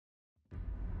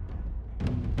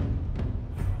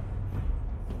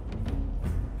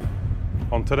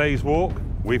On today's walk,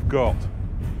 we've got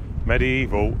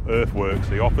medieval earthworks,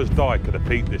 the Offa's Dyke of the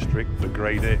Peak District, the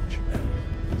Grey Ditch.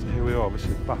 So here we are, this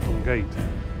is Batham Gate,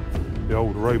 the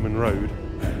old Roman road,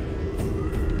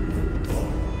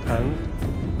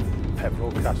 and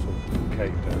Peveril Castle,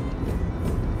 cave down.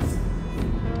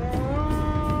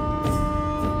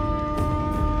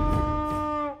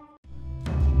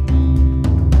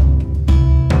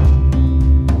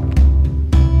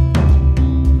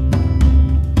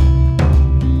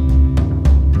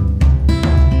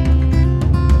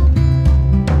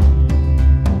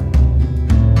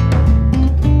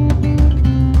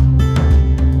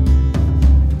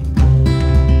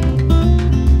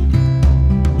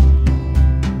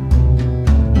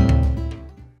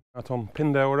 On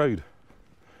Pindale Road,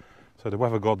 so the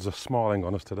weather gods are smiling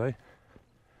on us today.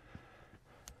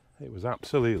 It was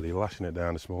absolutely lashing it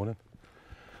down this morning,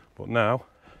 but now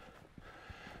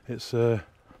it's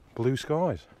blue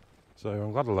skies, so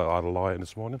I'm glad I had a lie in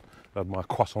this morning. I had my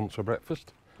croissants for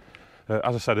breakfast,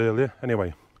 as I said earlier.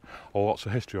 Anyway, lots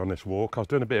of history on this walk. I was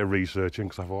doing a bit of researching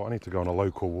because I thought I need to go on a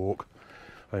local walk.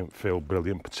 I don't feel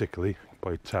brilliant particularly, you can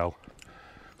probably tell,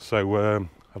 so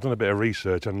I've done a bit of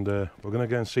research, and we're going to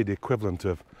go and see the equivalent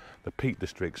of the Peak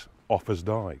District's Offa's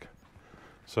Dyke.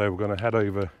 So we're going to head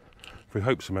over through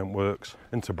Hope Cement Works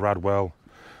into Bradwell,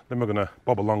 then we're going to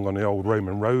bob along on the old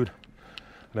Roman road,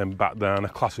 and then back down a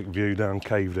classic view down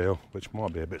Cavedale, which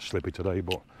might be a bit slippy today,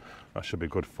 but that should be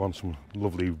good fun, some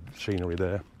lovely scenery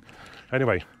there.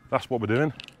 Anyway, that's what we're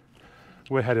doing.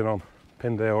 We're heading on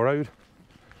Pindale Road,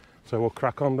 so we'll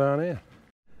crack on down here.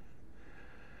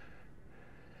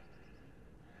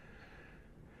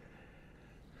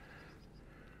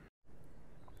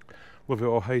 Love it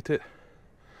or hate it,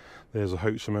 there's a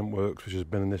Hope Cement Works which has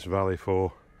been in this valley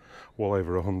for well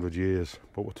over 100 years,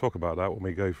 but we'll talk about that when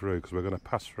we go through, because we're going to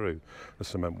pass through the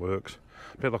cement works,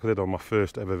 a bit like I did on my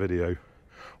first ever video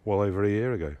well over a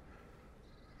year ago.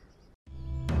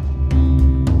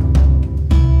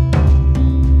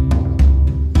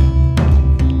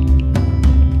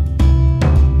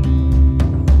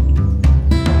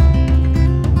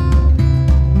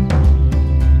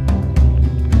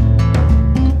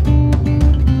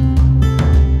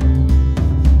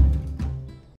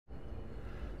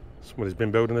 Somebody's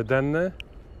been building a den there.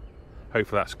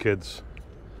 Hopefully that's kids.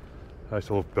 I used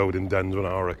to love building dens when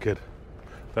I was a kid.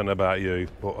 Don't know about you,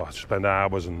 but I spend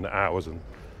hours and hours and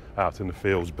out in the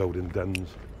fields building dens.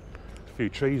 A few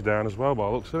trees down as well by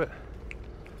the looks of it.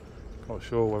 Not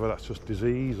sure whether that's just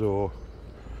disease or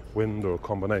wind or a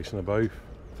combination of both.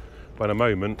 But in a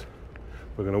moment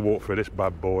we're going to walk through this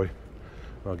bad boy, and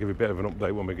I'll give you a bit of an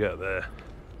update when we get there.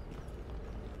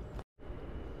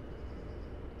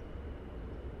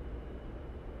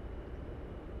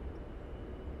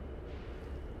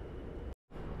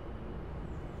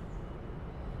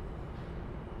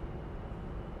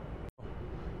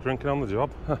 Drinking on the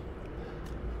job.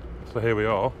 So here we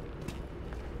are,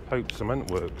 Hope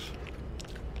Cement Works.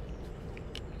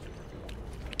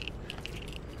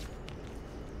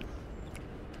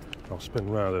 I'll spin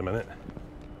round in a minute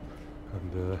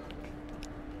and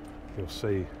you'll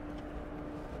see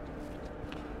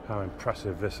how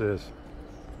impressive this is.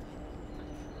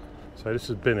 So this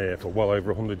has been here for well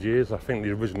over 100 years. I think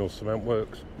the original cement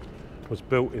works was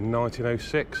built in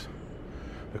 1906,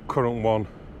 the current one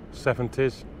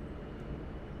 70s,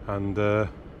 and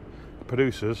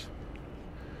produces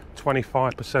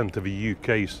 25% of the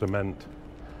UK cement,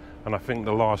 and I think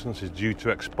the licence is due to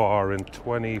expire in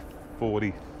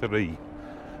 2043,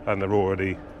 and they're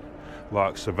already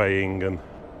like surveying and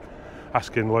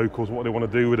asking locals what they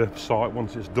want to do with the site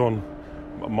once it's done.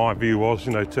 My view was,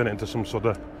 you know, turn it into some sort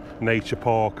of nature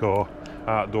park or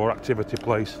outdoor activity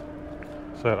place.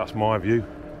 So that's my view,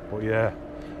 but yeah,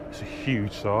 it's a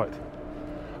huge site.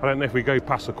 I don't know if we go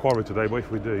past the quarry today, but if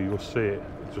we do, you'll see it.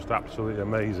 It's just absolutely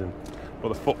amazing. But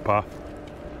the footpath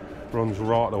runs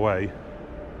right away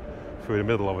through the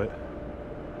middle of it.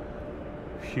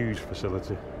 Huge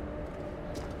facility.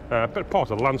 A bit part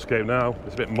of the landscape now.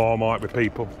 It's a bit Marmite with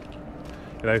people.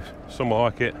 You know, some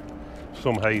like it,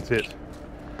 some hate it.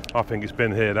 I think it's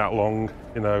been here that long,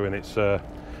 you know, and it's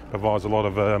provides a lot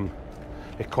of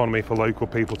economy for local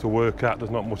people to work at.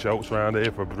 There's not much else around here,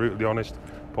 if we're brutally honest,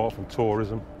 apart from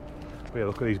tourism. But yeah,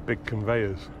 look at these big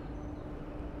conveyors.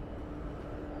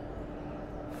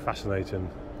 Fascinating.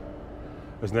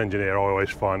 As an engineer, I always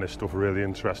find this stuff really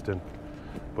interesting.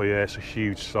 But yeah, it's a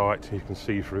huge site. You can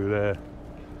see through there.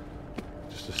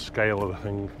 Just the scale of the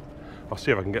thing. I'll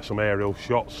see if I can get some aerial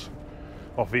shots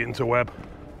off the interweb.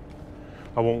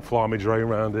 I won't fly my drone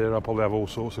around here. I'll probably have all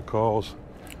sorts of cars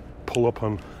pull up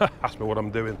and ask me what I'm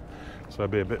doing. So I'll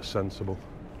be a bit sensible.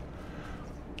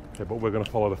 Yeah, but we're going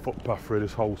to follow the footpath through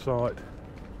this whole site.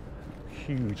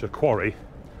 Huge, a quarry.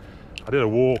 I did a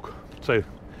walk, so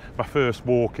my first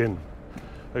walk in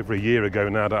over a year ago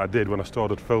now that I did when I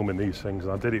started filming these things,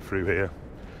 and I did it through here.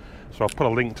 So I'll put a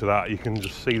link to that. You can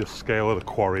just see the scale of the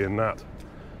quarry and that.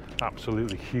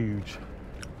 Absolutely huge.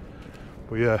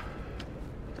 But yeah,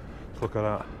 look at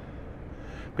that.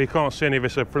 But you can't see any of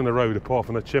this from the road apart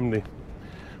from the chimney,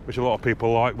 which a lot of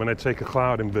people like when they take a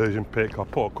cloud inversion pic. I'll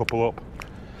put a couple up,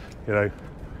 you know,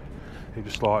 it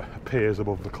just like appears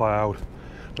above the cloud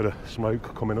with a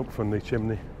smoke coming up from the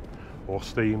chimney, or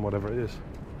steam, whatever it is.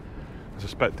 I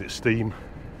suspect it's steam,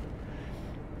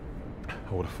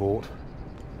 I would have thought.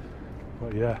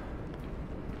 But yeah,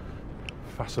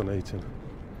 fascinating.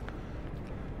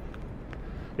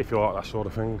 If you like that sort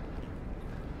of thing.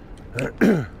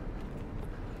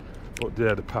 But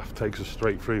yeah, the path takes us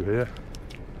straight through here.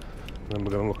 And then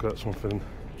we're going to look at something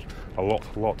a lot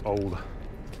older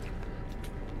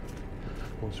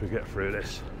once we get through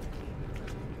this.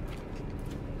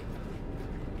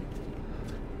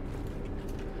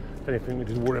 Anything we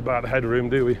didn't worry about the headroom,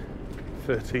 do we?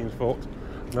 13 foot.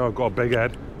 Now I've got a big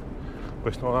head,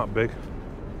 but it's not that big.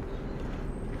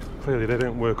 Clearly they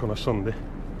don't work on a Sunday.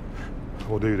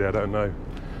 Or do they? I don't know.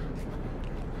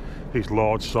 These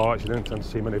large sites, you don't tend to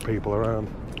see many people around.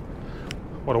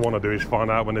 What I want to do is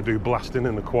find out when they do blasting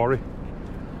in the quarry,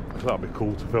 because that'd be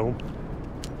cool to film.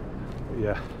 But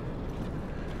yeah,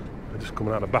 we're just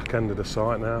coming out the back end of the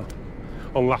site now.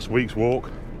 On last week's walk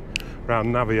around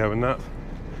Navio and that,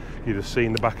 you'd have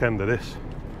seen the back end of this.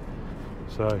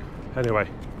 So anyway,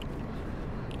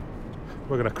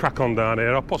 we're going to crack on down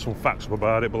here. I'll put some facts up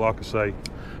about it, but like I say,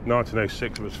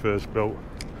 1906 it was first built.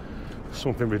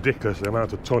 Something ridiculous, the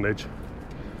amount of tonnage,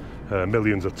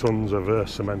 millions of tons of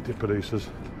cement it produces,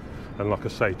 and like I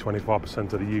say,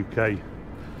 25% of the UK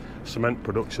cement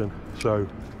production, so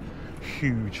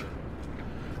huge.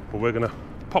 But we're going to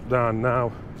pop down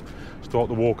now, start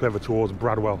the walk over towards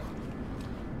Bradwell.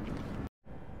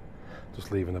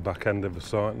 Just leaving the back end of the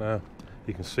site now.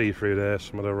 You can see through there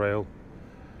some of the rail.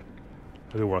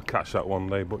 I do want to catch that one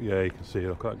day, but yeah, you can see,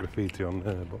 look at that graffiti on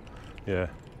there. But yeah,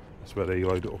 that's where they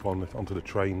load it up onto the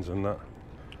trains and that.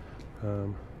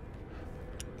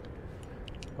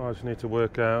 I just need to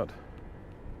work out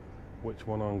which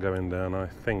one I'm going down. I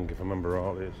think, if I remember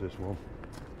rightly, it's this one.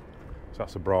 So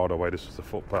that's the Brough way, this is the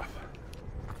footpath.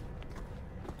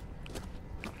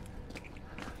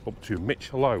 Up to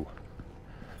Mich Low,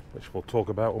 which we'll talk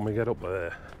about when we get up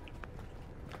there.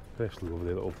 This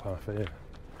lovely little path here.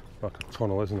 Like a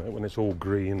tunnel, isn't it? When it's all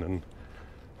green and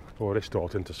already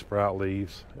starting to sprout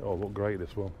leaves. It'll look great,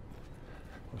 this one.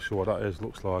 Not sure what that is.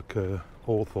 Looks like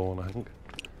hawthorn, I think.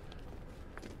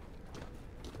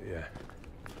 But yeah.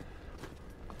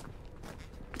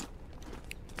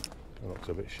 It looks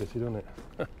a bit shitty, doesn't it?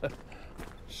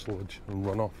 Sludge and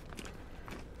runoff.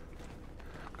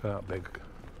 Look at that big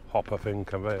hopper thing,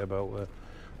 conveyor belt there.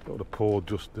 Got the poured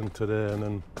just into there and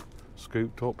then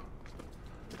scooped up.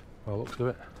 By the looks of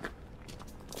it.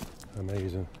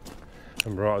 Amazing.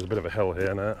 And right, there's a bit of a hill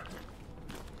here now,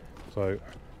 so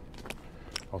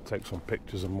I'll take some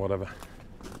pictures and whatever.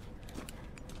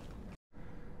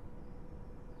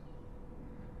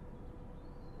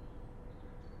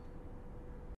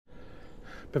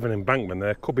 Bit of an embankment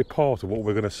there, could be part of what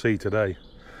we're going to see today.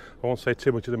 I won't say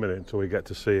too much in a minute until we get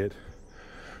to see it,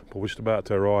 but we're just about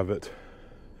to arrive at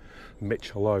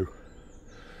Mich Low.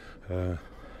 But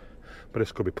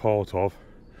this could be part of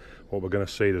what we're going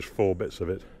to see. There's 4 bits of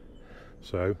it,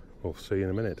 so we'll see in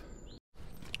a minute.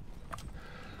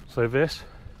 So this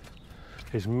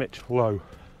is Mich Low,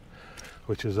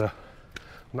 which is a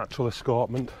natural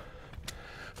escarpment,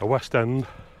 a west end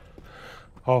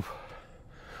of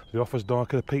the Offa's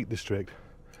Dyke of the Peak District,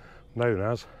 known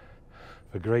as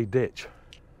the Grey Ditch.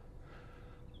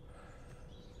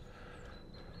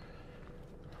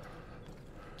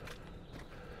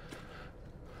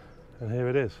 And here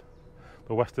it is,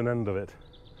 the western end of it.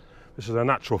 This is a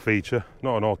natural feature,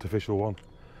 not an artificial one,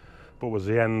 but was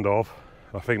the end of,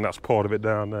 I think that's part of it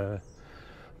down there,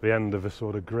 the end of a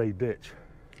sort of grey ditch.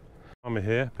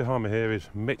 Behind me here is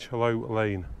Mich Low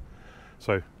Lane.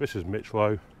 So this is Mich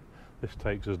Low, this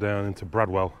takes us down into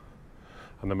Bradwell,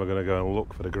 and then we're going to go and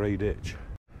look for the grey ditch.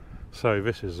 So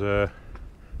this is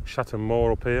Castleton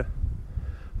Market up here.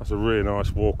 That's a really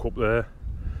nice walk up there.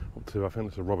 Up to, I think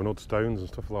it's the Robin Hood stones and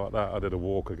stuff like that. I did a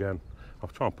walk again. I'll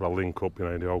try and put a link up, you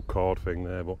know, the old card thing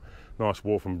there, but nice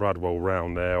walk from Bradwell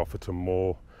round there, Offa to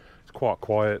Moor. It's quite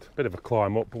quiet, bit of a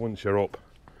climb up, but once you're up,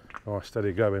 nice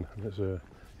steady going. It's you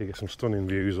get some stunning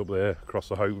views up there across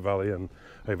the Hope Valley and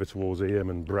over towards Eam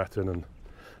and Breton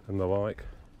and the like.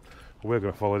 We're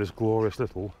going to follow this glorious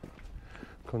little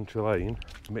country lane,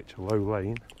 Mich Low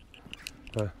lane,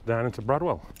 down into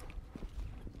Bradwell.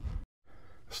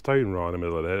 A stone right in the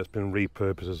middle of there, it's been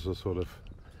repurposed as a sort of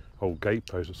old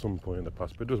gatepost at some point in the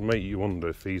past, but it does make you wonder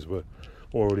if these were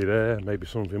already there, maybe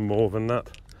something more than that,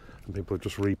 and people have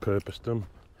just repurposed them.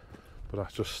 But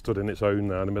that's just stood in its own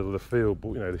now in the middle of the field, but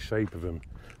you know, the shape of them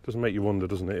does make you wonder,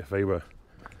 doesn't it, if they were...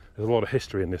 There's a lot of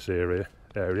history in this area,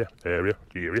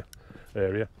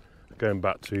 going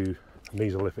back to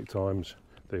Mesolithic times.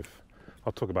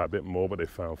 I'll talk about a bit more, but they've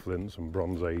found flints and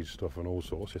Bronze Age stuff and all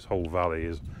sorts. This whole valley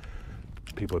is,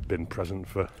 people have been present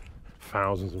for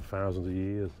thousands and thousands of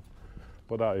years.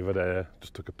 But that over there,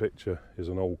 just took a picture, is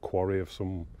an old quarry of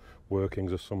some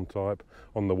workings of some type.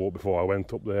 On the walk before I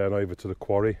went up there and over to the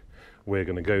quarry, we're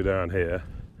going to go down here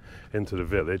into the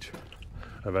village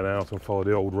and then out and follow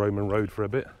the old Roman road for a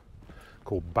bit,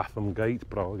 called Batham Gate,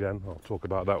 but I'll talk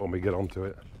about that when we get onto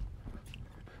it.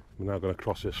 We're now going to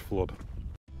cross this flood.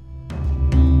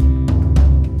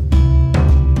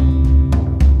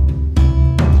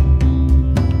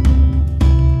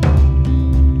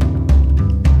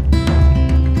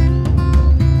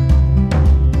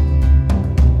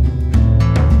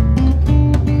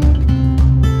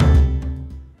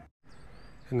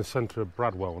 In the centre of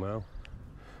Bradwell now.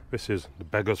 This is the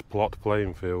Beggar's Plot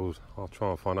playing field. I'll try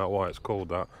and find out why it's called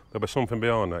that. There'll be something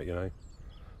behind that, you know.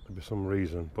 There'll be some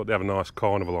reason. But they have a nice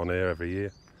carnival on here every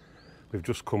year. We've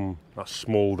just come, that's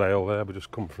Smalldale there, we've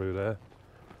just come through there.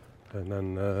 And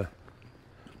then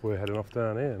we're heading off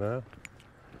down here now.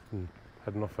 And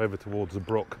heading off over towards the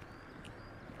brook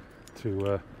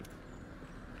to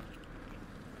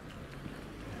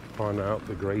find out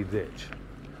the Grey Ditch.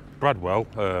 Bradwell,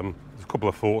 there's a couple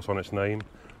of thoughts on its name.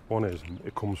 One is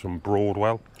it comes from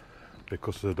Bradwell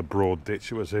because of the broad ditch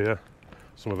that was here.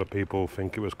 Some other people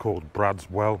think it was called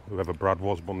Bradwell, whoever Brad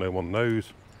was, but no one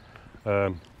knows.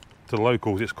 To the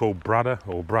locals it's called Bradder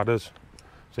or Bradders.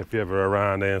 So if you're ever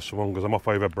around here and someone goes, I'm off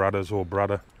over Bradders or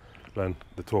Bradder, then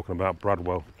they're talking about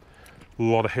Bradwell. A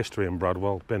lot of history in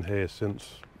Bradwell, been here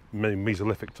since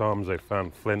Mesolithic times. They've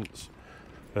found flints,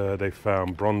 they've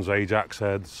found Bronze Age axe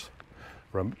heads,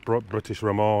 British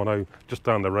Romano. Just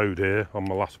down the road here on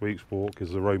my last week's walk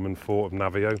is the Roman fort of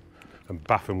Navio, and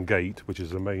Batham Gate, which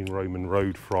is the main Roman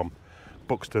road from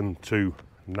Buxton to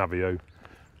Navio,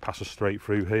 passes straight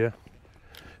through here.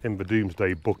 In the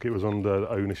Doomsday Book it was under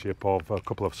ownership of a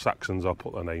couple of Saxons. I'll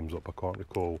put their names up, I can't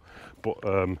recall, but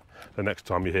the next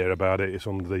time you hear about it, it's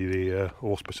under the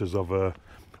auspices of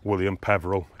William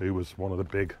Peveril, who was one of the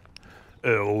big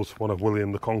earls, one of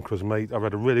William the Conqueror's mate. I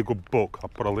read a really good book, I'll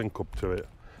put a link up to it,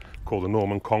 called The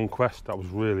Norman Conquest. That was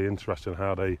really interesting,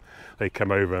 how they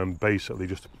came over and basically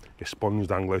just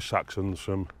expunged Anglo-Saxons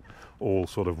from all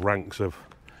sort of ranks of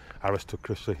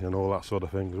aristocracy and all that sort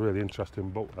of thing. Really interesting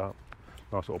book, that.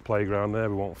 Nice little playground there.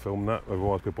 We won't film that,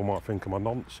 otherwise people might think I'm a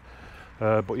nonce.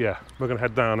 But yeah, we're going to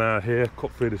head down out here,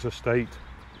 cut through this estate,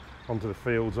 onto the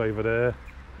fields over there,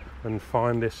 and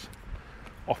find this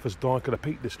Offa's Dyke of the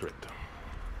Peak District.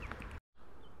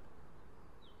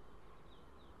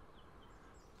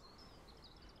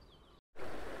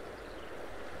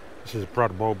 This is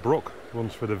Bradwell Brook,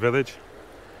 runs through the village.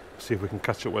 See if we can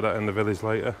catch up with that in the village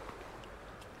later.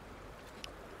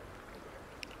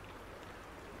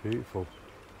 Beautiful.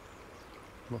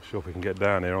 Not sure if we can get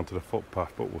down here onto the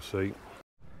footpath, but we'll see.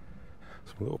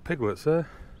 Some little piglets there.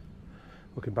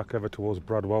 Looking back over towards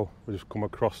Bradwell, we just come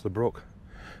across the brook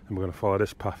and we're going to follow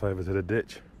this path over to the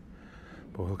ditch.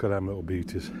 But look at them little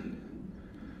beauties.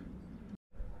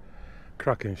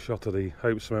 Cracking shot of the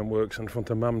Hope Cement Works in front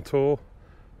of Mam Tor.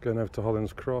 Going over to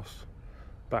Holland's Cross,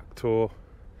 Back Tor,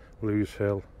 Lewes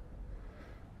Hill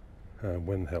and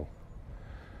Win Hill.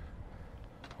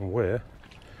 And we're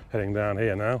heading down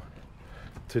here now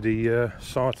to the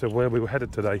site of where we were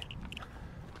headed today.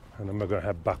 And then we're going to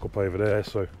head back up over there,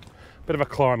 so a bit of a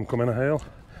climb coming a hill.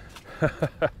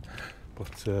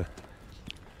 But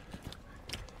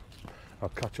I'll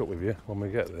catch up with you when we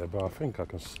get there, but I think I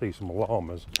can see some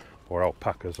llamas or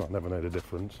alpacas, I never know the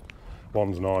difference.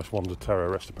 One's nice, one's a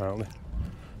terrorist apparently.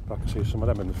 But I can see some of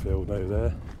them in the field over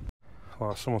there.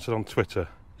 Like someone said on Twitter,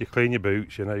 you clean your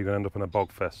boots, you know you're going to end up in a bog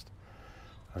fest.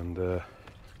 And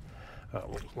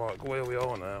that looks like where we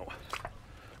are now.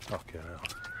 Okay, now.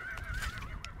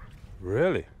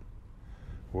 Really?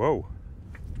 Whoa.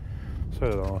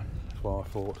 So did I. That's what I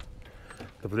thought.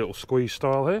 There's a little squeeze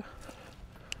style here.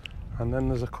 And then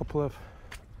there's a couple of...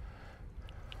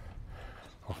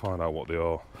 I'll find out what they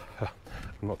are.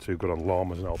 I'm not too good on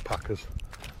llamas and alpacas.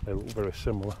 They look very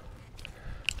similar.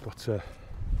 But you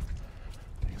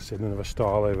can see another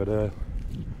style over there.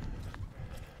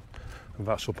 and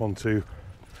that's up onto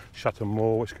Shatton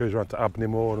Moor, which goes around to Abney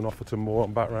Moor and Offerton Moor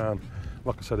and back round.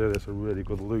 Like I said earlier, it's a really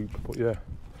good loop, but yeah,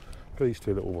 got these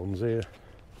two little ones here.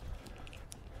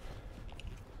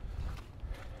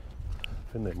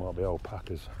 I think they might be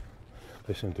alpacas.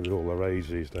 They seem to be all the rage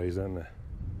these days, don't they?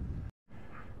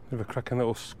 They have a cracking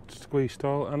little squeeze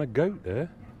style and a goat there,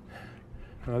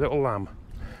 and a little lamb.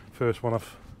 First one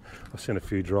I've seen a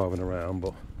few driving around,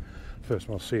 but first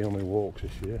one I've seen on my walks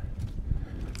this year.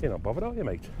 You're not bothered, are you,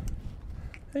 mate?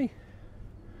 Hey.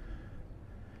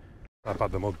 How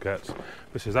bad the mud gets.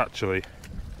 This is actually,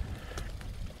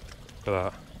 look at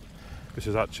that. This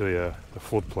is actually the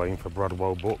floodplain for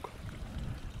Bradwell Brough.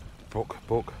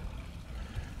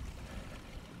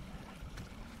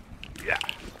 Yeah.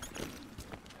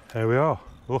 Here we are.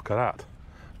 Look at that.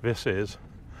 This is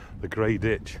the grey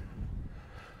ditch.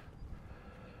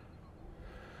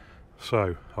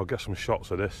 So I'll get some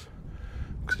shots of this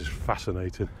because it's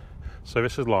fascinating. So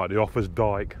this is like the Offa's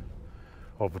Dyke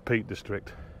of the Peak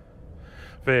District.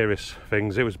 Various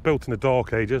things. It was built in the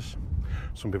Dark Ages.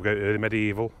 Some people go to early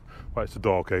medieval. Well, it's the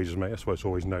Dark Ages, mate. That's what it's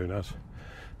always known as.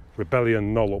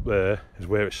 Rebellion Knoll up there is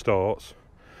where it starts.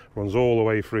 Runs all the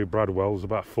way through Bradwell. There's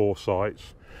about 4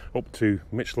 sites up to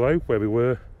Mich Low, where we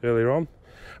were earlier on,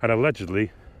 and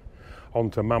allegedly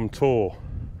onto Tor.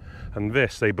 And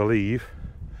this, they believe,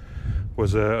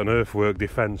 was an earthwork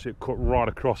defence. It cut right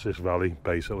across this valley,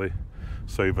 basically,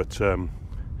 so that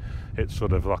it's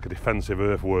sort of like a defensive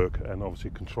earthwork, and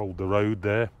obviously controlled the road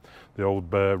there, the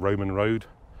old Roman road.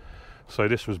 So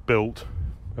this was built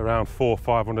around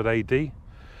 400-500 AD.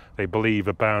 They believe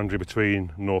a boundary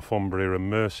between Northumbria and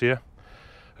Mercia,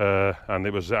 and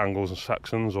it was Angles and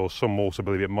Saxons, or some also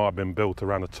believe it might have been built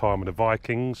around the time of the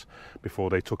Vikings, before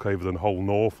they took over the whole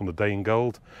north from the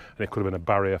Danegeld, and it could have been a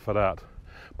barrier for that.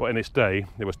 But in its day,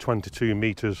 it was 22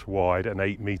 metres wide and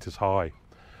 8 metres high.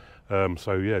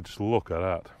 So yeah, just look at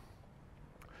that.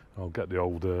 I'll get the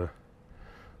old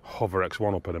Hover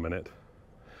X1 up in a minute.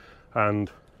 And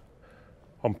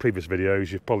on previous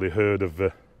videos, you've probably heard of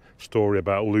the story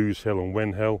about Lewes Hill and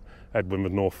Win Hill. Edwin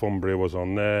of Northumbria was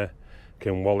on there.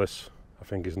 King Wallace, I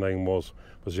think his name was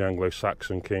the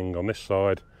Anglo-Saxon king on this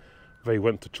side. They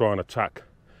went to try and attack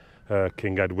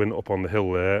King Edwin up on the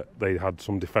hill there. They had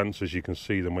some defences, you can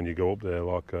see them when you go up there,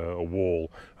 like a wall,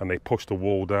 and they pushed the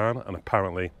wall down, and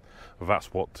apparently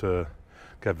that's what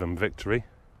gave them victory.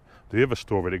 The other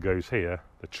story that goes here,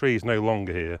 the tree is no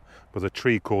longer here, was a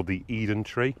tree called the Eden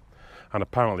tree, and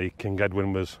apparently King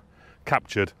Edwin was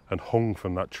captured and hung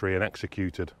from that tree and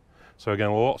executed. So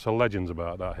again, lots of legends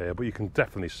about that here, but you can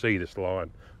definitely see this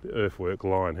line, the earthwork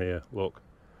line here, look.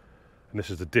 And this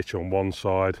is the ditch on one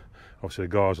side. Obviously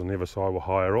the guys on the other side were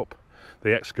higher up.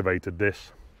 They excavated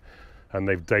this and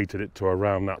they've dated it to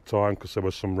around that time because there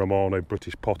was some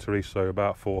Romano-British pottery, so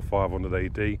about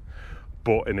 400-500 AD.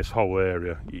 But in this whole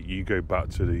area, you go back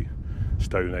to the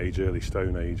Stone Age, early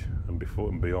Stone Age and before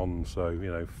and beyond, so,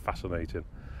 you know, fascinating.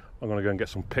 I'm going to go and get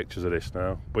some pictures of this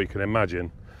now, but you can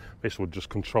imagine this would just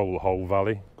control the whole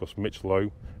valley because Mich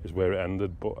Low is where it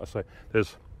ended. But I say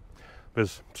there's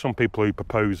some people who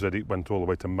propose that it went all the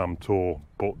way to Tor,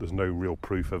 but there's no real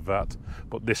proof of that.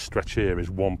 But this stretch here is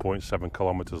 1.7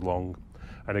 kilometres long,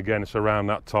 and again it's around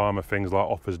that time of things like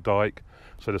Offa's Dyke,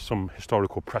 so there's some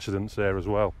historical precedents there as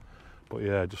well. But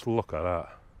yeah, just look at that.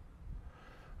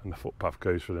 And the footpath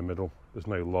goes through the middle. There's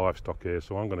no livestock here,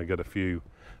 so I'm going to get a few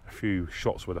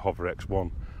shots with the Hover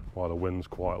X1 while the wind's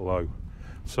quite low.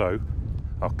 So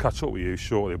I'll catch up with you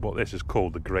shortly, but this is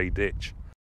called the Grey Ditch.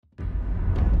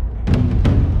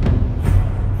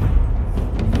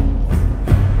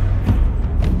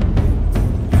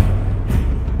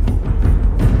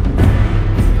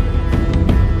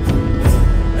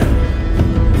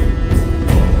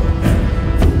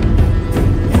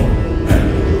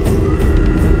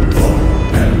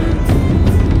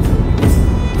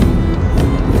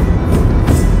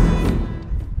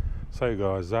 So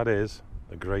guys, that is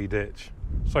the Grey Ditch.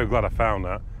 So glad I found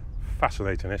that.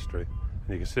 Fascinating history, and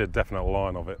you can see a definite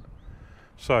line of it.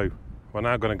 So we're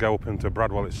now going to go up into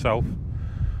Bradwell itself,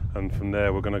 and from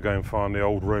there we're going to go and find the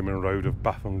old Roman road of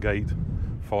Batham Gate,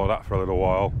 follow that for a little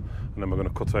while, and then we're going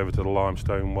to cut over to the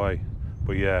Limestone Way.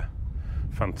 But yeah,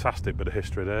 fantastic bit of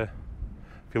history there.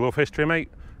 If you love history,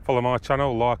 mate, follow my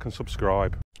channel, like and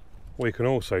subscribe. What you can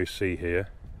also see here,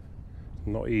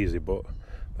 not easy, but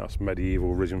that's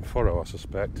medieval ridge and furrow, I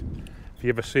suspect. If you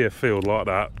ever see a field like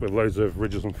that with loads of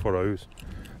ridges and furrows,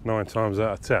 9 times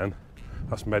out of 10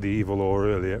 that's medieval or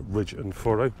earlier ridge and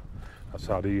furrow. That's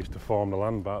how they used to farm the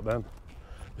land back then.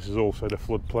 This is also the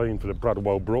floodplain for the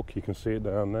Bradwell Brook, you can see it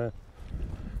down there,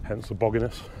 hence the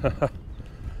bogginess.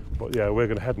 But yeah, we're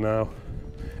going to head now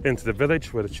into the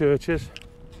village where the church is,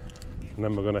 and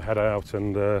then we're going to head out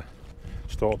and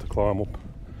start to climb up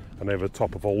and over the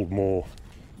top of Old Moor.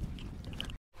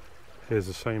 Here's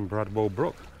the same Bradwell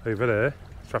Brook over there,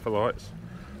 traffic lights.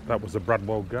 That was the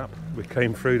Bradwell Gap we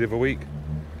came through the other week.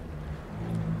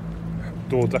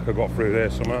 Dyke got through there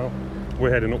somehow.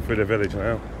 We're heading up through the village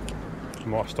now.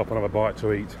 Might stop and have a bite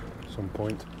to eat at some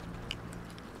point.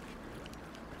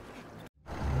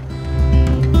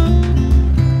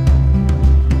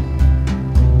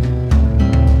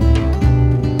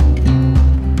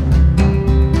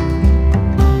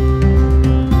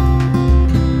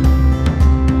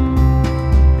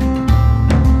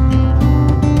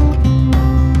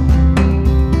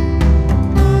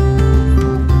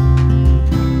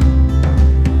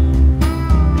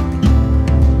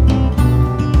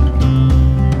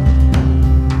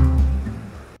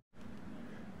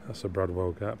 That's a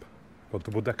Bradwell Gap. Got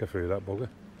double decker through that bugger.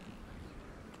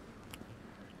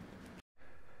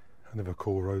 Another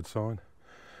cool road sign.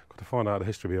 Got to find out the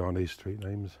history behind these street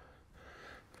names.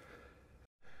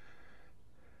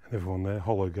 Another one there,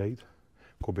 Hollow Gate.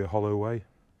 Could be a hollow way.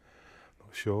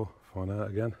 Not sure. Find out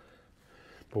again.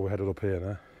 But we're headed up here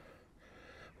now.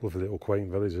 Lovely little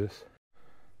quaint village this.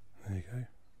 There you go.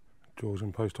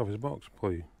 Georgian Post Office box.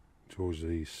 Probably George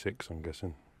VI, I'm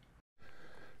guessing.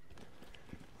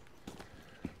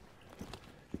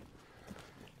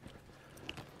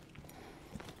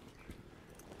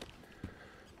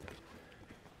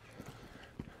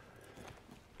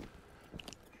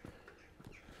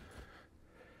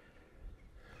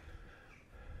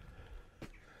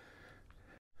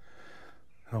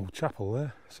 An old chapel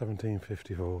there,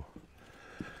 1754.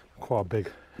 Quite a big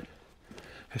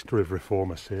history of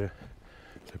reformists here.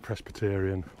 So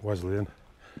Presbyterian, Wesleyan,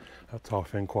 that type of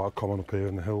thing, quite common up here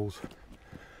in the hills.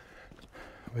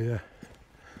 But yeah,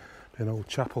 an old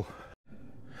chapel.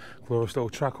 Glorious little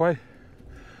trackway.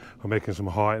 We're making some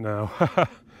height now.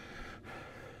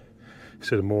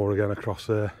 See the moor again across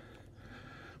there.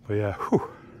 But yeah, whew.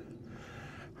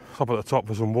 Up at the top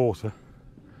for some water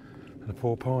and a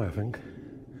pork pie, I think.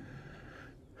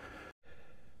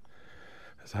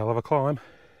 It's a hell of a climb.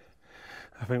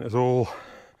 I think there's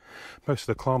most of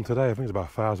the climb today, I think it's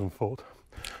about 1,000 foot.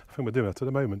 I think we're doing it at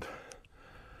the moment.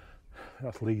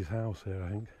 That's Lee's house here, I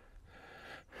think.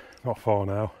 Not far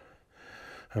now.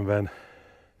 And then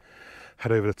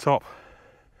head over the top,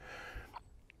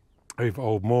 over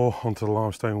Old Moor onto the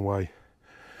Limestone Way.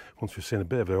 Once we've seen a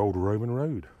bit of the old Roman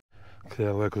road.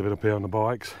 Clear locals have been up here on the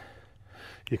bikes.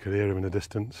 You could hear them in the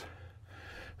distance.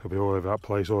 They'll be all over that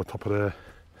place, all on top of their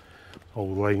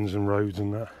old lanes and roads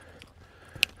and that.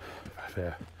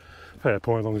 Fair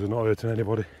point, as long as they're not hurting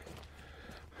anybody.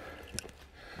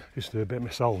 Used to do a bit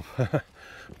myself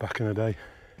back in the day.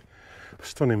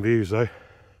 Stunning views though.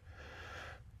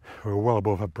 We're well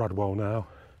above Bradwell now.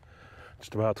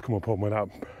 Just about to come up on where that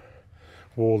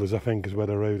wall is, I think, is where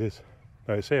the road is.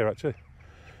 No, it's here actually.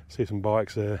 See some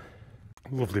bikes there.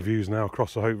 Lovely views now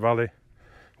across the Hope Valley.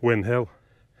 Win Hill.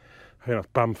 I think that's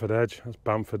Bamford Edge. That's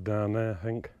Bamford down there, I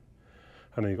think.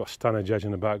 And then you've got Stanage Edge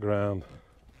in the background.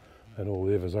 And all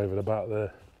the others over the back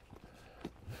there.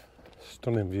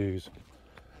 Stunning views.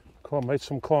 Made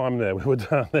some climb there. We were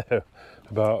down there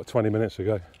about 20 minutes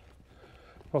ago.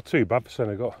 Not too bad,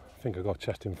 I think I got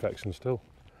chest infection still.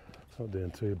 Not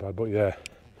doing too bad, but yeah,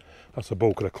 that's the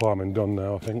bulk of the climbing done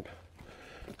now, I think.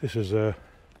 This is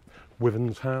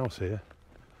Withen's house here.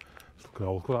 It's looking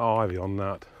old, look at that ivy on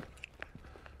that.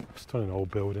 Stunning old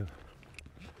building.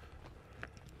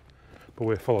 But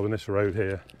we're following this road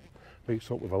here.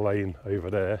 Meets up with a lane over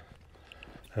there.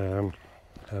 And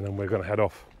then we're going to head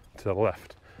off to the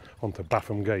left onto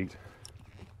Batham Gate.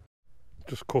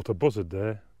 Just caught a buzzard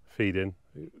there, feeding.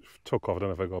 It took off, I don't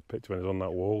know if I got a picture when it's on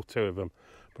that wall, 2 of them.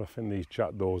 But I think these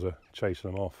jackdaws are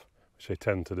chasing them off, which they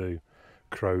tend to do.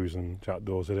 Crows and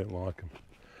jackdaws, they don't like them.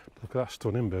 Look at that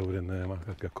stunning building there, man.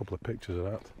 I'll get a couple of pictures of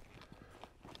that.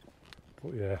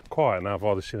 But yeah, quiet now, I've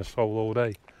hardly seen a soul all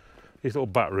day. These little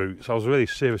back routes, I was really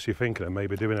seriously thinking of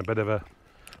maybe doing a bit of a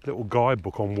little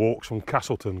guidebook on walks from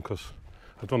Castleton, because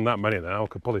I've done that many now, I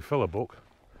could probably fill a book.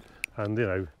 And you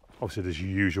know, obviously there's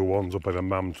your usual ones up over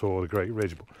Mamtor, the Great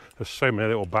Ridge, but there's so many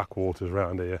little backwaters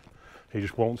around here, you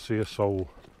just won't see a soul.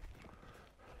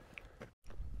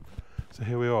 So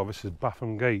here we are, this is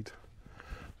Batham Gate,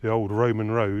 the old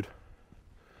Roman road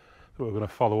that we're going to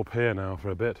follow up here now for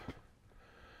a bit.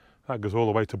 That goes all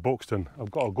the way to Buxton.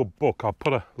 I've got a good book, I'll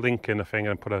put a link in the thing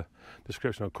and put a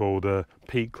description called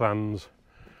Peatlands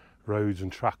Roads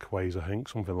and Trackways, I think,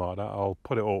 something like that. I'll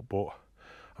put it up, but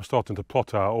I'm starting to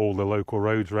plot out all the local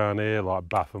roads around here, like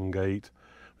Batham Gate,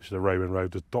 which is the Roman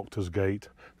road, there's Doctor's Gate,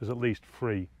 there's at least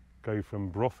 3 go from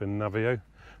Brough in Navio,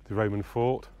 the Roman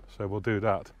fort, so we'll do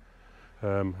that.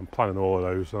 I'm planning all of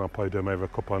those, and I'll probably do them over a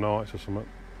couple of nights or something.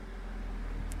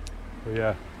 But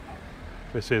yeah,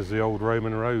 this is the old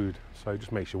Roman road, so it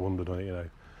just makes you wonder, don't it, you know,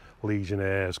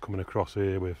 legionnaires coming across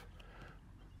here with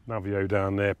Navio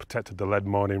down there, protected the lead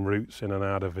mining routes in and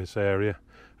out of this area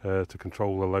to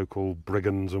control the local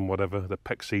brigands and whatever. The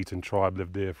Castleton tribe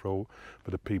lived here for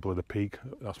the people of the Peak.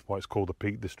 That's why it's called the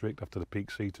Peak District, after the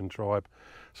Castleton tribe.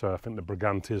 So I think the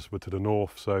Brigantes were to the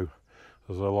north, so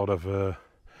there's a lot of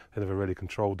they never really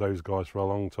controlled those guys for a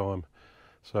long time.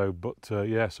 So, but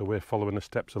yeah, so we're following the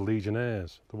steps of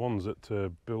legionnaires. The ones that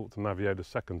built the Navio the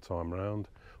second time round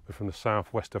were from the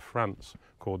southwest of France,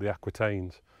 called the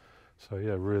Aquitaines. So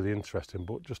yeah, really interesting.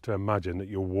 But just to imagine that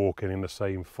you're walking in the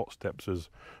same footsteps as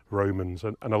Romans,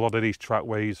 and a lot of these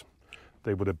trackways,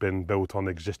 they would have been built on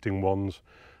existing ones.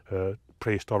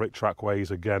 Prehistoric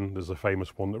trackways, again, there's a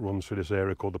famous one that runs through this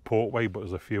area called the Portway, but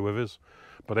there's a few others.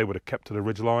 But they would have kept to the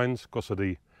ridge lines because of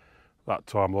that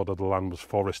time a lot of the land was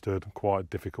forested,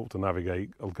 quite difficult to navigate.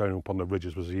 Going up on the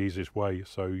ridges was the easiest way,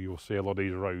 so you'll see a lot of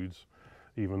these roads,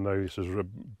 even though this is a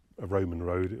Roman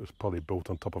road, it was probably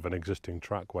built on top of an existing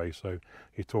trackway, so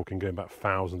you're talking going back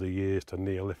thousands of years to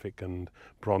Neolithic and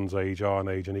Bronze Age, Iron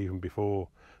Age and even before.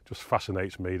 Just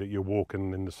fascinates me that you're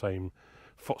walking in the same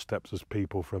footsteps as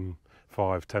people from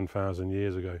 5,000–10,000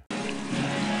 years ago.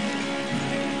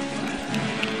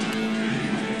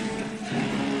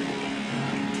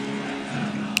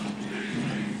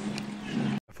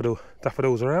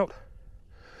 Daffodils are out.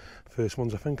 First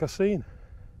ones I think I've seen.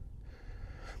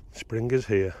 Spring is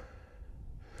here.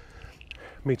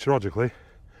 Meteorologically,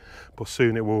 but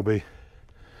soon it will be.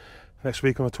 Next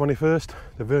week on the 21st,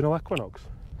 the vernal equinox.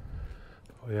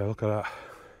 Oh yeah, look at that.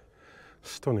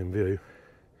 Stunning view.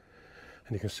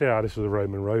 And you can see how this is a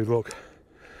Roman road, look.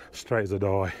 Straight as a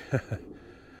die.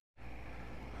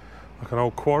 Like an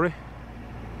old quarry.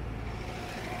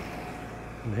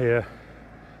 And here,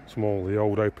 some all the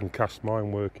old open cast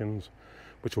mine workings,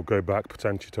 which will go back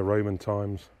potentially to Roman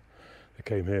times. They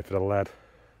came here for the lead.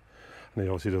 And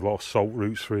obviously there's a lot of salt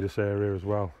routes through this area as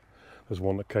well. There's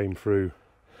one that came through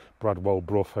Bradwell,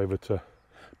 Brough over to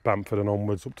Bamford and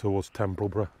onwards up towards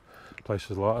Templeborough,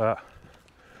 places like that.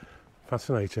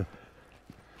 Fascinating.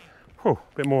 Oh,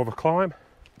 a bit more of a climb.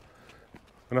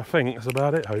 And I think that's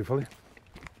about it, hopefully.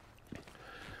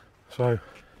 So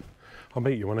I'll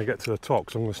meet you when I get to the top,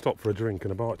 because I'm going to stop for a drink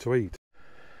and a bite to eat.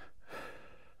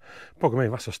 Bugger me,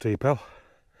 that's a steep hill.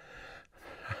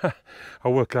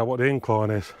 I'll work out what the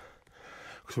incline is,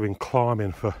 because we've been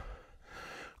climbing for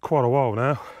quite a while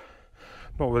now.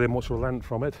 Not really much relent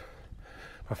from it.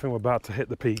 I think we're about to hit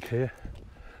the peak here.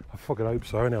 I fucking hope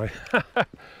so anyway.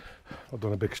 I've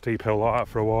done a big steep hill like that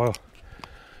for a while.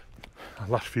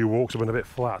 The last few walks have been a bit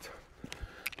flat,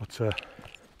 but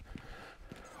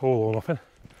all or nothing.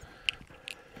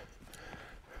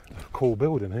 There's a cool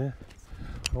building here,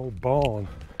 an old barn.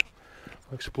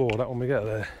 I'll explore that when we get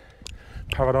there.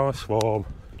 Paradise Farm.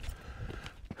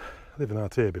 Living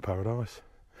out here would be paradise.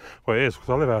 Well, it is, because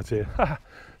I live out here.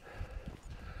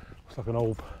 It's like an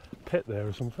old pit there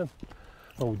or something.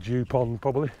 Old dew pond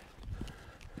probably,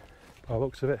 by the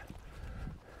looks of it.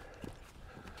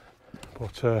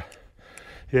 But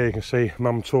yeah, you can see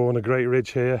Mamtor and a Great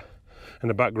Ridge here. In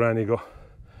the background you got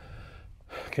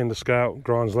Kinder Scout,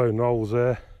 Grindslow Knolls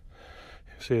there.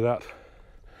 You see that?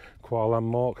 Quite a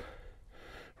landmark.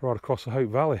 Right across the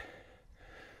Hope Valley.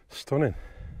 Stunning.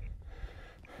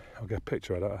 I'll get a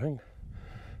picture of that, I think.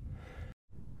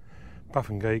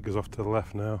 Batham Gate goes off to the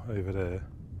left now, over there.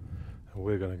 And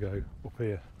we're going to go up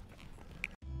here.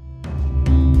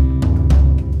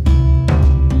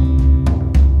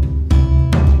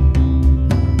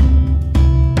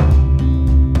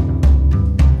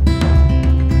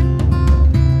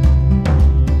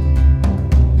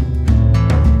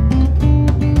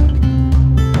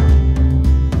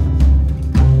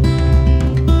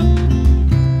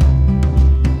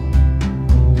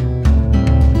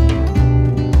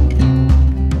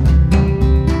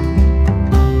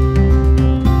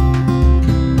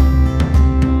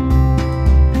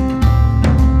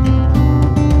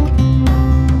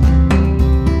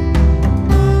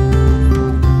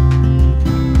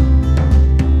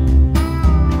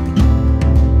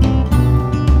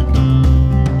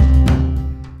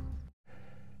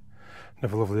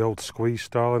 Never lovely old squeeze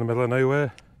style in the middle of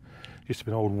nowhere. Used to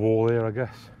be an old wall here, I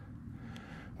guess.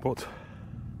 But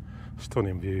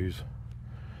stunning views.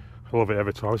 I love it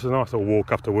every time. It's a nice little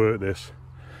walk after work, this.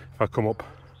 If I come up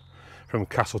from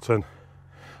Castleton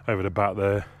over the back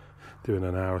there, doing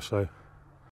an hour or so.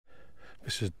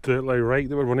 This is Dirt Low Rake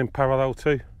that we're running parallel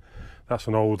to. That's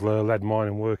an old lead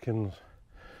mining workings.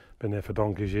 Been there for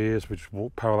donkey's years. We just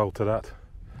walk parallel to that,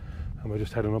 and we're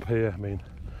just heading up here. I mean,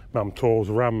 Mam Tor's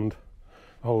rammed.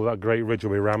 The whole of that great ridge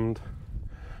will be rammed.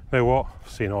 You know what? I've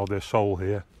seen all their soul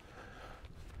here.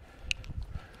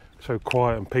 So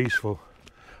quiet and peaceful.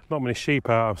 Not many sheep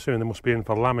out. I'm assuming they must be in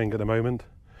for lambing at the moment.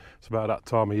 It's about that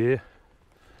time of year.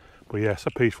 But yeah, it's so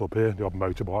peaceful up here. The odd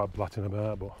motorbike blatting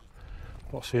about, but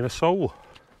not seeing a soul.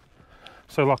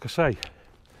 So like I say,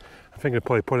 I'm thinking of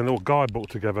probably putting a little guidebook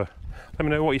together. Let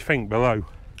me know what you think below.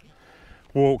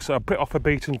 Walks a bit off a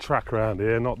beaten track around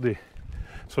here, not the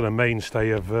sort of mainstay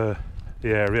of the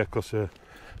area, because there's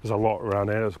a lot around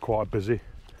here that's quite busy.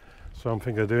 So I'm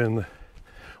thinking of doing the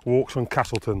walks on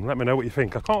Castleton. Let me know what you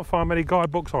think. I can't find many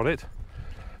guidebooks on it.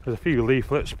 There's a few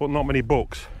leaflets, but not many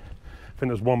books. I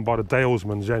think there's one by the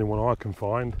Dalesman's, the only one I can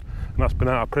find, and that's been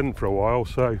out of print for a while.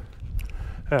 So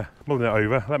yeah, mulling it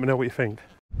over. Let me know what you think.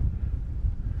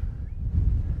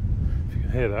 If you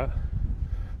can hear that,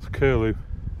 it's curlew.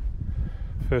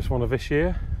 First one of this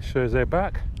year. Shows they're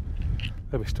back.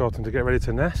 They'll be starting to get ready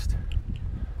to nest.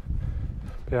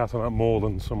 Be out on that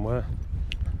moorland somewhere.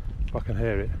 If I can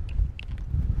hear it.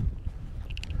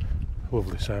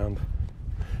 Lovely sound.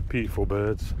 Beautiful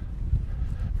birds.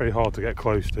 Very hard to get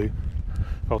close to.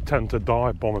 They'll tend to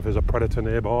dive bomb if there's a predator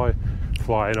nearby.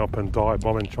 Flying up and dive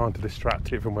bombing, trying to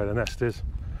distract it from where the nest is.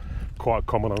 Quite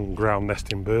common on ground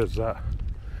nesting birds, that.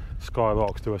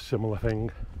 Skylarks do a similar thing.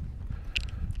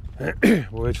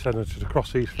 We're just heading to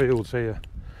cross these fields here,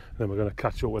 and then we're going to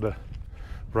catch up with the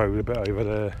road a bit over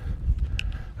there,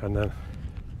 and then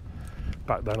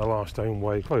back down the Limestone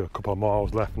Way. Probably a couple of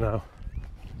miles left now.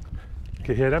 Can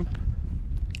you hear them?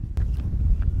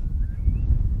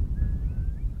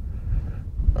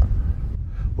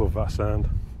 Love that sound.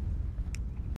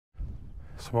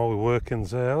 Some old workings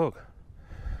there, look.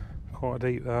 Quite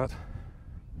deep that.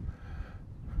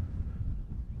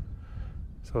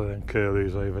 So then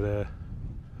curlews over there.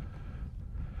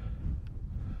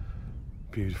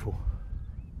 Beautiful.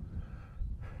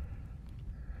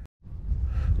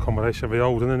 Combination of the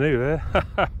old and the new there.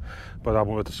 But I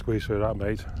wanted to squeeze through that,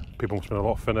 mate. People must have been a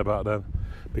lot thinner back then.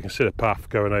 We can see the path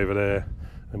going over there,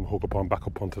 and we'll hook up on back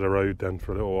up onto the road then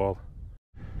for a little while.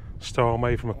 Style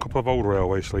made from a couple of old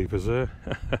railway sleepers there.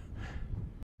 A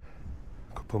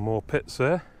couple more pits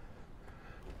there.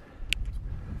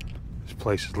 This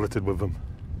place is littered with them.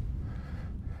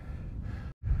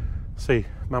 See,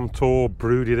 Mam Tor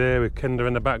broody there with Kinder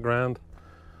in the background.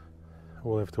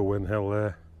 All over to Win Hill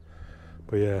there.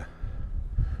 But yeah,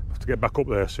 I have to get back up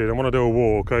there soon. I want to do a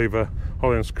walk over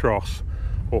Holland's Cross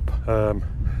up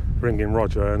Ringing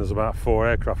Roger, and there's about 4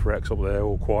 aircraft wrecks up there,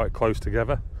 all quite close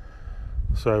together.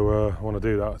 So I want to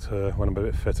do that when I'm a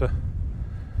bit fitter.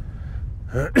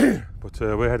 But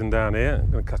we're heading down here.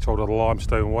 I'm going to catch hold of the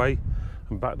Limestone Way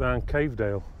and back down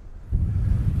Cavedale.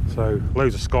 So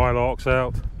loads of skylarks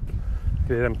out.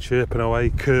 Hear them chirping away,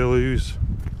 curlews.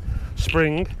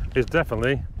 Spring is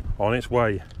definitely on its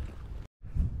way. You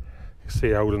can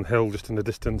see Eldon Hill just in the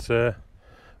distance there.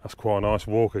 That's quite a nice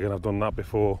walk. Again, I've done that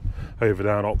before. Over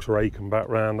down Oxrake and back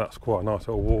round. That's quite a nice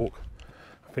little walk.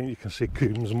 I think you can see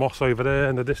Coombs Moss over there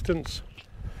in the distance.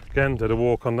 Again, did a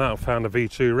walk on that and found a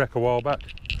V2 wreck a while back.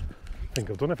 I think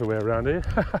I've done everywhere around here.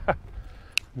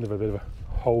 Another bit of a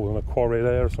hole in a quarry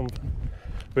there or something.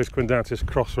 We're just going down to this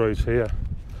crossroads here,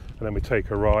 and then we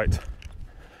take a right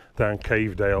down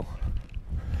Cavedale.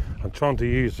 I'm trying to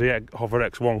use the Hover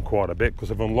X1 quite a bit because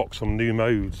they've unlocked some new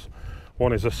modes.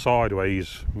 One is a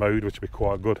sideways mode, which would be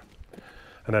quite good,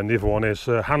 and then the other one is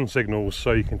hand signals,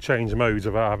 so you can change modes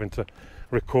without having to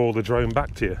record the drone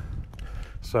back to you.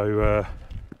 So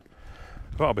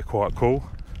that'll be quite cool.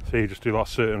 So you just do like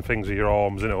certain things with your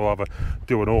arms and it'll have a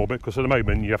do an orbit, because at the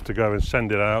moment you have to go and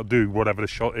send it out, do whatever the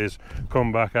shot is,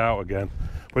 come back out again.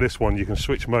 With this one you can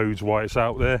switch modes while it's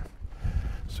out there,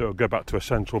 so it'll go back to a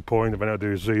central point, and then it'll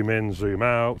do zoom in, zoom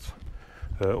out,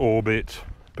 orbit,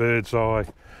 bird's eye.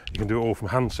 You can do it all from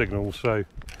hand signals. So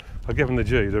I give them the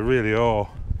due, they really are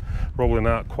rolling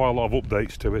out quite a lot of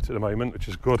updates to it at the moment, which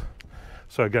is good.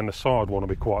 So again, the side one will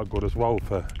be quite good as well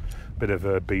for a bit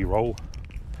of B-roll.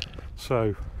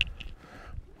 So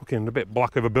looking a bit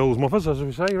black over Bill's muffers, as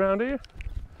we say around here.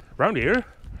 Round here?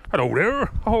 Hello there!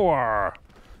 Oh,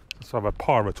 let's have a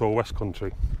pirate or West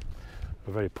Country.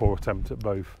 A very poor attempt at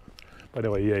both. But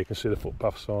anyway, yeah, you can see the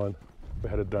footpath sign.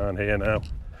 We're headed down here now,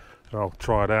 and I'll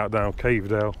try it out down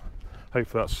Cavedale.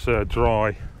 Hopefully that's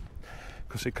dry,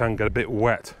 because it can get a bit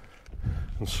wet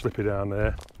and slippy down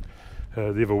there.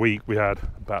 The other week we had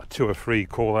about 2 or 3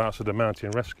 call outs of the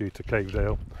mountain rescue to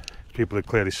Cavedale. People had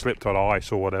clearly slipped on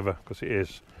ice or whatever, because it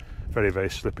is very, very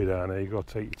slippy down there. You've got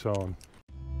to take your time.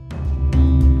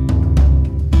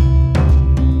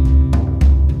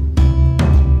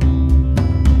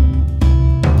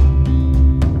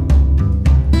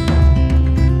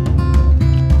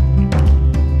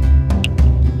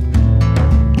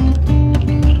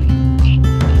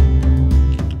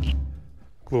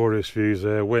 glorious views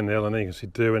there, Win Hill, and then you can see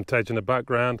Dew and Tedge in the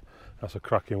background. That's a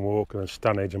cracking walk, and then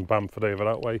Stanage and Bamford over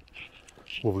that way.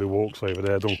 Lovely walks over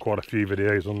there, done quite a few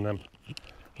videos on them.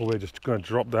 Well, we're just going to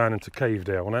drop down into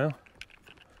Cavedale now.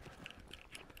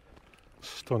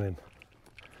 Stunning.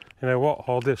 You know what,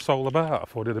 hardly a soul about. I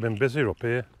thought it'd have been busier up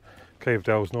here.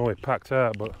 Cavedale's normally packed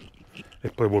out, but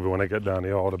it probably will be when I get down the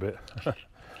yard a bit.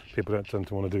 People don't tend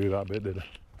to want to do that bit, do they?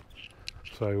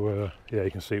 So yeah,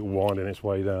 you can see it winding its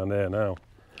way down there now.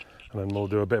 And then we'll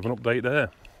do a bit of an update there.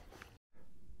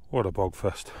 What a bog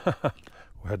fest. We're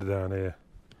headed down here.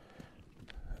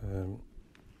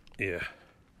 Yeah,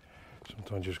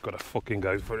 sometimes you just got to fucking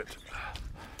go for it.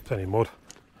 It's only mud.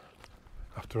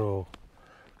 After all,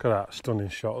 look at that stunning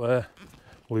shot there.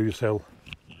 Lewes Hill.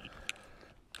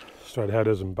 Straight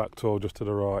headers and back tall just to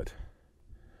the right.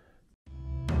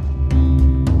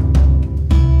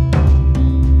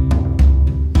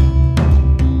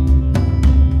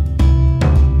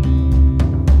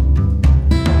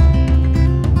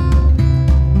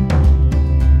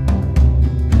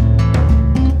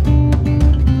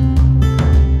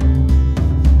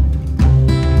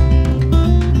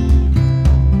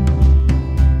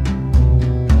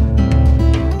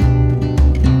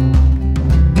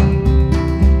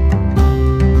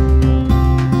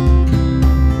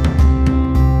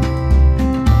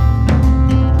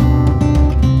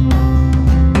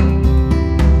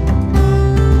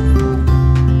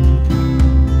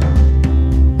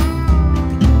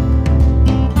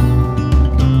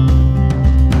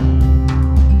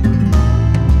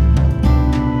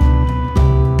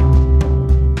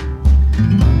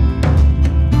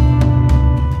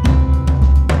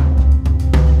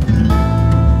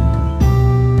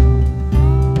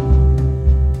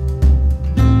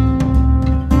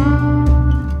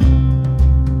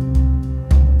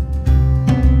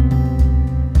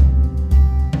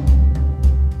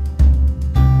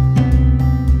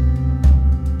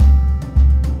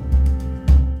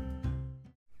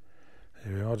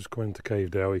 Going into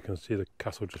Cavedale, you can see the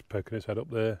castle just poking its head up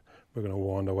there. We're going to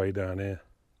wind our way down here.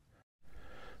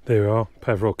 There we are,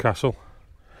 Peveril Castle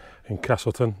in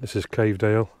Castleton. This is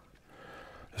Cavedale.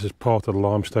 This is part of the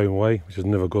Limestone Way, which is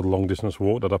another good long distance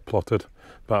walk that I've plotted.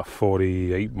 About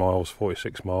 48 miles,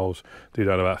 46 miles. Do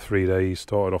that in about 3 days,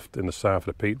 started off in the south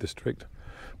of the Peak District.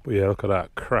 But yeah, look at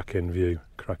that, cracking view,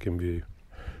 cracking view.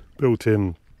 Built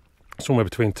in somewhere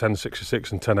between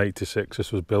 1066 and 1086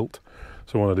 this was built.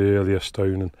 So one of the earlier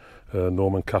stone and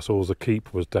Norman castles. The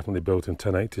keep was definitely built in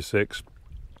 1086.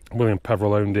 William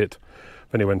Peveril owned it.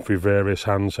 Then it went through various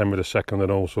hands, Henry II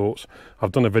and all sorts.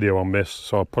 I've done a video on this,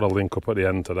 so I'll put a link up at the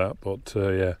end to that. But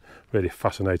yeah, really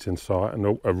fascinating site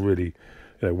and a really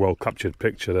well captured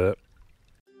picture there.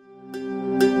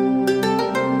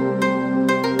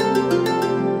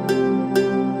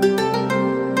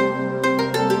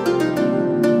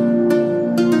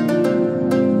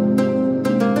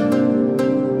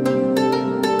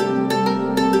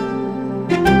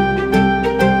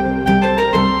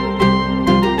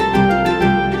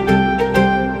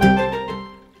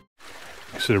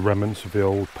 The remnants of the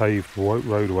old paved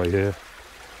roadway here,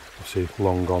 obviously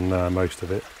long gone now, most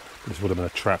of it. This would have been a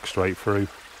track straight through.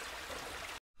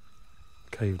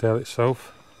 Cavedale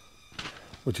itself,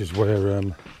 which is where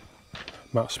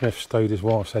Matt Smith stowed his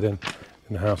wife's head in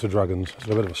the House of Dragons.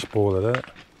 There's a bit of a spoiler there.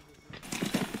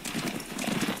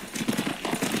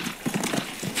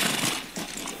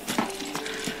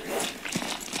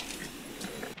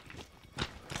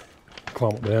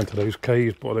 Climb up down to those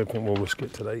caves, but I don't think we'll risk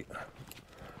it today.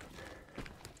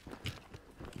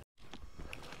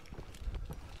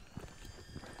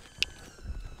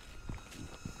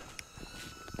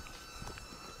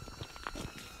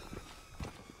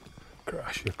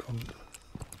 Crash your cunt.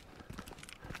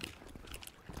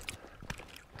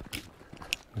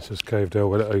 This is Cavedale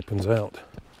where it opens out.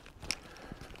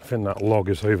 I think that log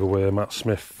is over where Matt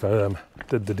Smith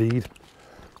did the deed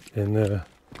in the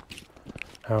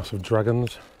House of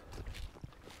Dragons.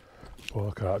 Well,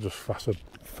 look at that, just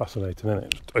fascinating, isn't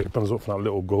it? It opens up from that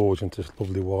little gorge into this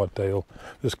lovely wide dale.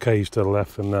 There's caves to the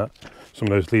left and that. Some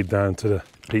of those lead down to the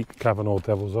Peak Cavern or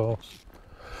Devil's Arse.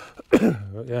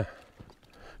 But yeah.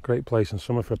 Great place in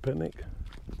summer for a picnic.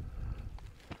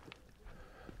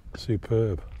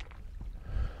 Superb.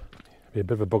 Be a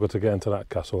bit of a bugger to get into that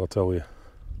castle, I tell you.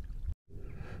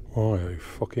 Why, oh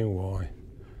fucking why?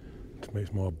 It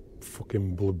makes my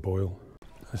fucking blood boil.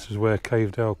 This is where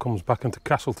Cavedale comes back into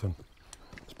Castleton.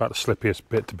 It's about the slippiest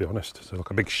bit, to be honest. It's like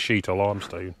a big sheet of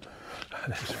limestone.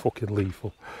 It's fucking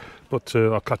lethal. But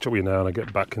I'll catch up with you now and I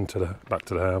get back to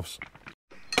the house.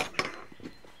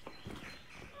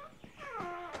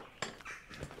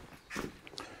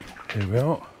 Here we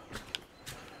are.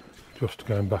 Just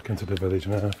going back into the village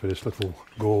now for this little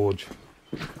gorge.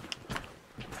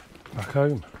 Back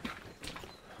home.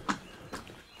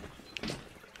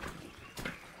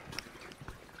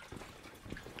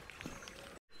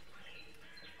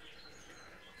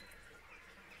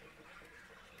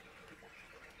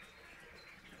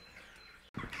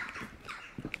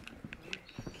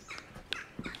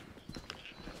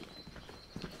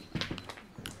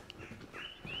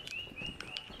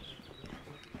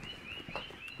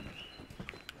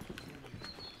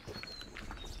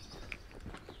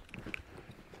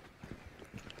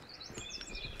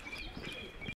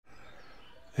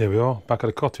 Here we are, back at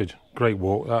the cottage. Great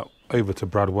walk that, over to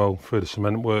Bradwell, through the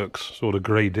cement works, sort of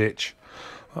grey ditch.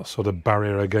 That sort of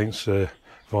barrier against the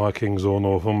Vikings or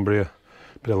Northumbria.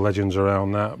 Bit of legends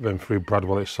around that, then through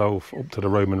Bradwell itself, up to the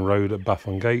Roman road at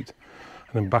Batham Gate,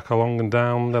 and then back along and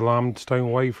down the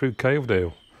limestone way through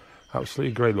Cavedale.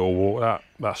 Absolutely great little walk that,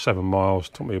 about 7 miles,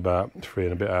 took me about 3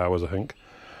 and a bit hours I think.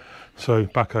 So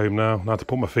back home now, I had to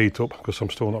put my feet up because I'm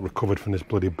still not recovered from this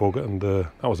bloody bug, and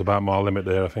that was about my limit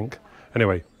there I think.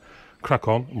 Anyway, crack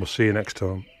on and we'll see you next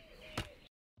time.